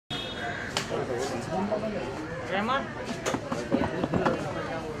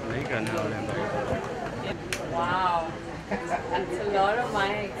Wow, that's a lot of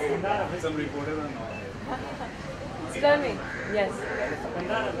mics. Some reported or not? Tell me, yes.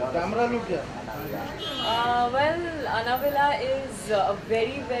 Camera look here. Well, Anavila is a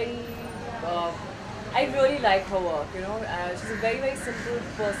very, I really like her work, you know. She's a very simple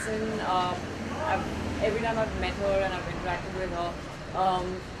person. Every time I've met her and I've interacted with her,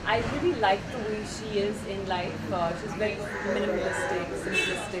 I really like the way she is in life. She's very minimalistic,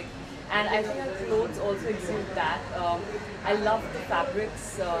 simplistic. And I think her clothes also exude that. I love the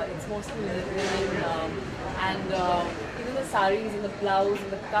fabrics. It's mostly linen, and even the saris and the blouse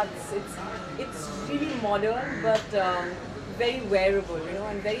and the cuts. It's really modern, but very wearable, you know,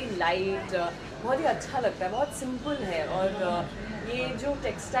 and very light. बहुत ही अच्छा लगता है, बहुत simple है और ये जो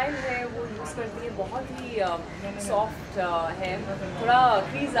textile है वो use करती है बहुत ही soft है, थोड़ा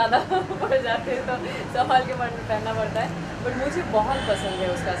crease ज़्यादा पड़ जाते हैं तो संभाल के पहनना पड़ता है, but मुझे बहुत पसंद है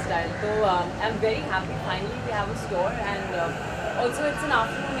उसका style, तो I'm very happy finally they have a store and also it's an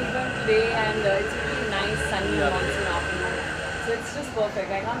afternoon event today and it's really nice sunny monsoon afternoon. So it's just perfect.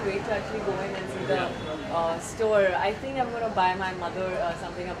 I can't wait to actually go in and see the store. I think I'm going to buy my mother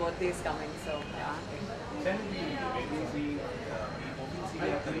something. Her birthday is coming, so yeah. Then we obviously you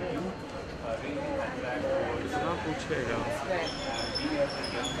really attract towards Right. we as a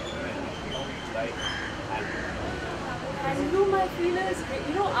young women, like Handloom, I feel is,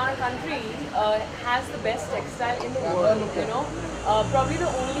 you know, our country has the best textile in the world, you know. Probably the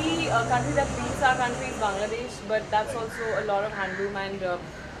only country that beats our country is Bangladesh, but that's also a lot of handloom and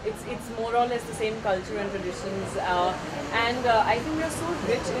it's more or less the same culture and traditions. And I think we are so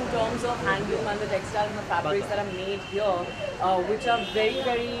rich in terms of handloom and the textiles and the fabrics that are made here, which are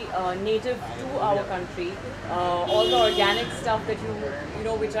very native to our country. All the organic stuff that you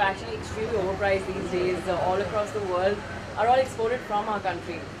know, which are actually extremely overpriced these days, all across the world, are all exported from our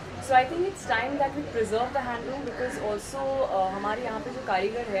country. So I think it's time that we preserve the handloom because also हमारे यहाँ पे जो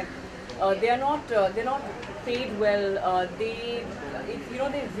कारीगर है, they're not paid well. They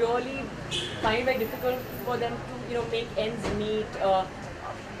really find it very difficult for them to make ends meet,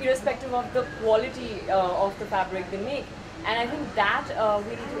 irrespective of the quality of the fabric they make. And I think that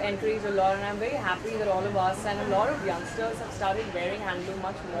we need to encourage a lot, and I'm very happy that all of us and a lot of youngsters have started wearing handloom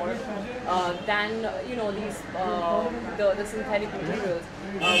much more than these the synthetic materials,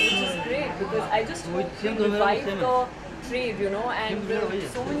 which is great because I just hope we revive the trade,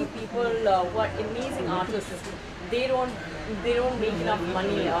 and so many people who are amazing artists, they don't make enough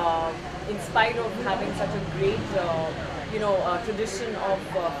money in spite of having such a great tradition of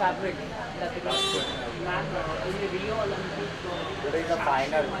fabric that they got. In the Rio Olympics, today is the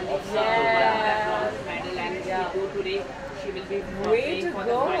final. Yeah. Medal and today she will be way to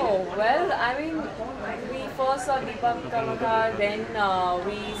go. Well, I mean, we first saw Deepak Karmakar, then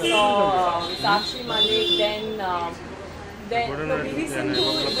we saw Sakshi Malik, then PV Sindhu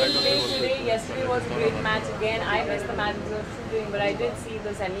will play today. Yesterday was a great match again. I missed the match because of shooting, but I did see the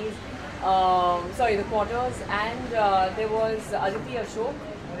semis. The quarters, and there was Aditi Ashok,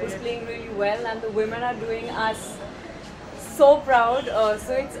 who's playing really well, and the women are doing us so proud.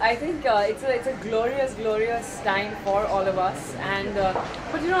 So I think it's a glorious time for all of us. And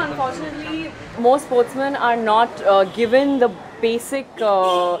but unfortunately, most sportsmen are not given the basic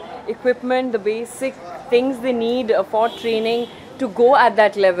equipment, the basic things they need for training to go at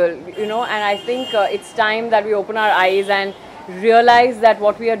that level. And I think it's time that we open our eyes and realize that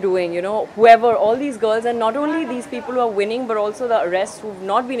what we are doing, whoever, all these girls, and not only these people who are winning, but also the rest who've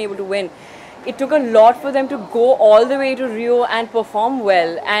not been able to win. It took a lot for them to go all the way to Rio and perform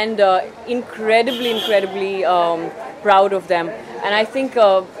well, and incredibly proud of them. And I think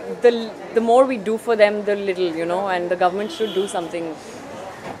the more we do for them, the little, and the government should do something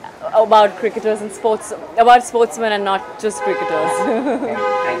about cricketers and sports, about sportsmen and not just cricketers.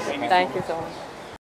 Thank you so much.